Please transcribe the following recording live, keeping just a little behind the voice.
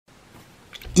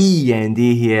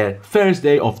E.N.D here, first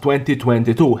day of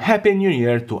 2022. Happy New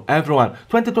Year to everyone.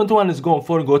 2021 is gone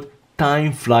for good.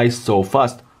 Time flies so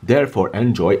fast. Therefore,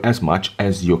 enjoy as much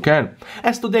as you can.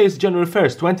 As today is January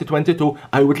 1st, 2022,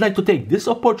 I would like to take this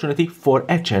opportunity for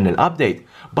a channel update.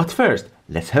 But first,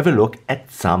 let's have a look at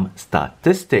some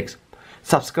statistics.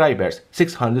 Subscribers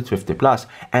 650 plus,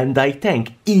 and I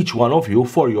thank each one of you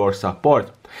for your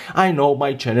support. I know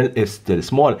my channel is still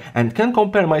small and can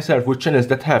compare myself with channels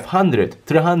that have 100,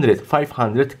 300,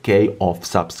 500k of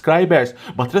subscribers,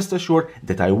 but rest assured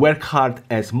that I work hard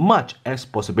as much as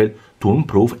possible to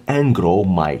improve and grow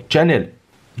my channel.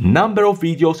 Number of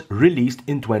videos released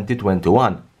in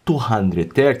 2021,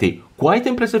 230. Quite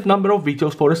impressive number of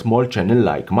videos for a small channel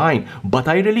like mine, but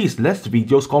I released less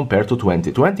videos compared to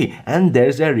 2020, and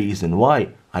there's a reason why.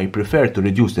 I prefer to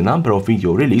reduce the number of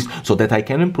video release so that I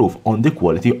can improve on the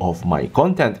quality of my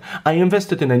content. I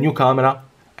invested in a new camera,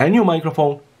 a new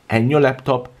microphone, a new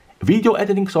laptop, video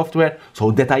editing software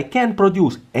so that I can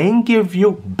produce and give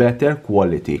you better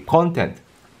quality content.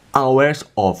 Hours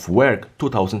of work,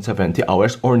 2070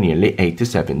 hours or nearly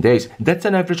 87 days. That's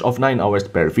an average of 9 hours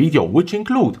per video, which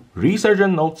include research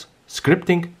and notes,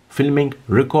 scripting, filming,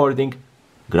 recording,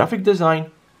 graphic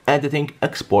design, editing,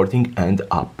 exporting and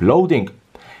uploading.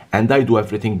 And I do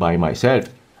everything by myself.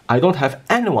 I don't have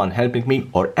anyone helping me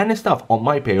or any staff on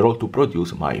my payroll to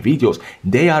produce my videos.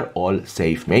 They are all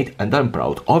self-made and I'm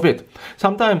proud of it.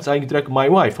 Sometimes I drag my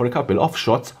wife for a couple of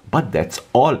shots, but that's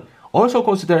all. Also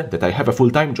consider that I have a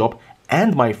full-time job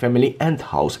and my family and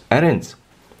house errands.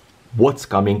 What's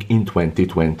coming in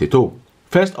 2022?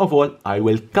 First of all, I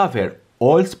will cover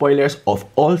all spoilers of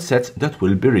all sets that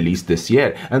will be released this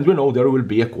year, and we know there will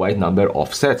be a quite number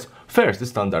of sets. First, the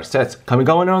standard sets,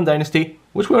 Kamigawa Iron Dynasty,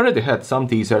 which we already had some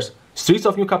teasers, Streets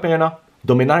of New Capenna,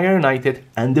 Dominaria United,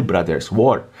 and The Brothers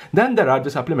War. Then there are the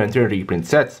supplementary reprint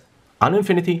sets,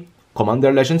 Uninfinity,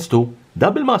 Commander Legends 2,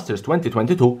 Double Masters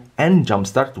 2022, and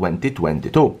Jumpstart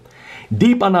 2022.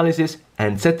 Deep analysis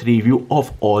and set review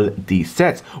of all these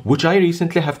sets, which I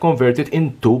recently have converted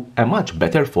into a much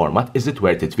better format Is It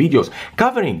Worth It videos,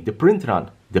 covering the print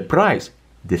run, the price,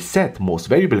 the set most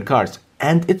valuable cards,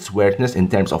 and its worthiness in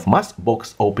terms of mass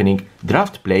box opening,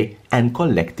 draft play, and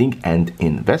collecting and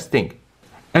investing.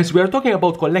 As we are talking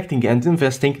about collecting and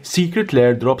investing, secret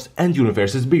lair drops and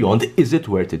universes beyond Is It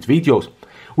Worth It videos.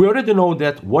 We already know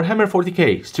that Warhammer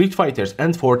 40k, Street Fighters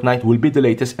and Fortnite will be the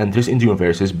latest entries in the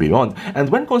universes beyond, and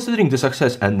when considering the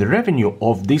success and the revenue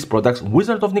of these products,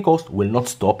 Wizard of the Coast will not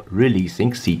stop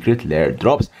releasing secret lair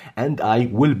drops, and I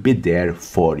will be there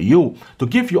for you to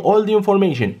give you all the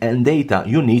information and data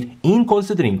you need in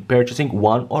considering purchasing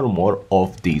one or more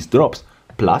of these drops,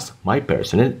 plus my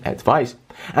personal advice.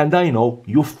 And I know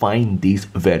you find these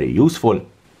very useful.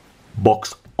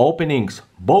 Box openings,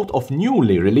 both of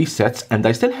newly released sets, and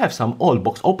I still have some old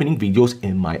box opening videos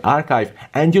in my archive,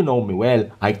 and you know me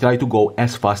well, I try to go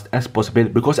as fast as possible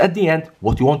because at the end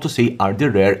what you want to see are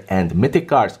the rare and mythic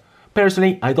cards.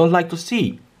 Personally, I don't like to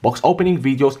see box opening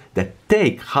videos that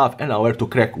take half an hour to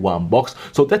crack one box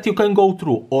so that you can go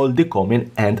through all the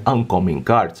common and uncommon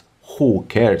cards. Who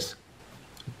cares?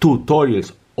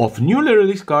 Tutorials of newly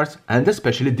released cards and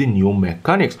especially the new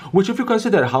mechanics, which if you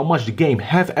consider how much the game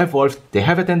have evolved, they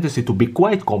have a tendency to be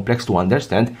quite complex to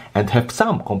understand and have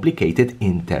some complicated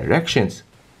interactions.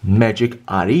 Magic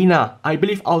Arena. I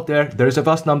believe out there is a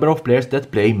vast number of players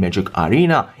that play Magic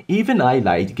Arena. Even I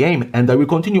like game, and I will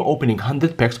continue opening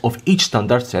 100 packs of each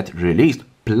standard set released.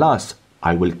 Plus,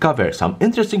 I will cover some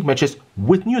interesting matches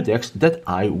with new decks that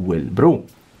I will brew.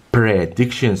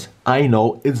 Predictions. I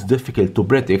know it's difficult to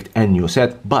predict a new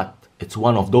set, but it's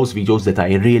one of those videos that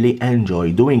I really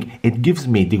enjoy doing. It gives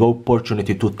me the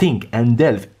opportunity to think and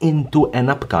delve into an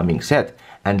upcoming set,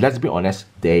 and let's be honest,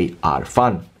 they are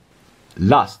fun.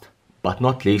 Last but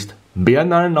not least,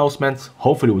 beyond our announcements,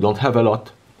 hopefully we don't have a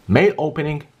lot, mail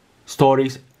opening,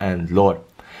 stories and lore.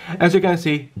 As you can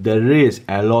see, there is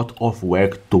a lot of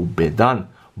work to be done,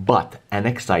 but an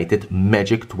excited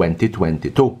Magic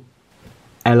 2022.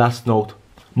 A last note,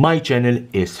 my channel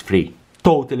is free,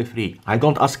 totally free. I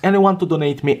don't ask anyone to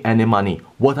donate me any money.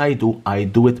 What I do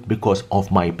it because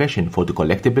of my passion for the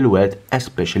collectible world,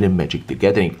 especially Magic the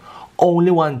Gathering.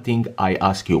 Only one thing I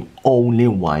ask you, only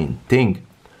one thing,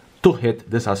 to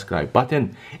hit the subscribe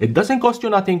button. It doesn't cost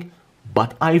you nothing,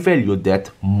 but I value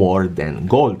that more than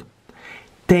gold.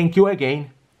 Thank you again,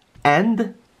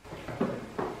 and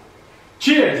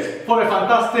cheers for a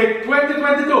fantastic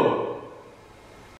 2022!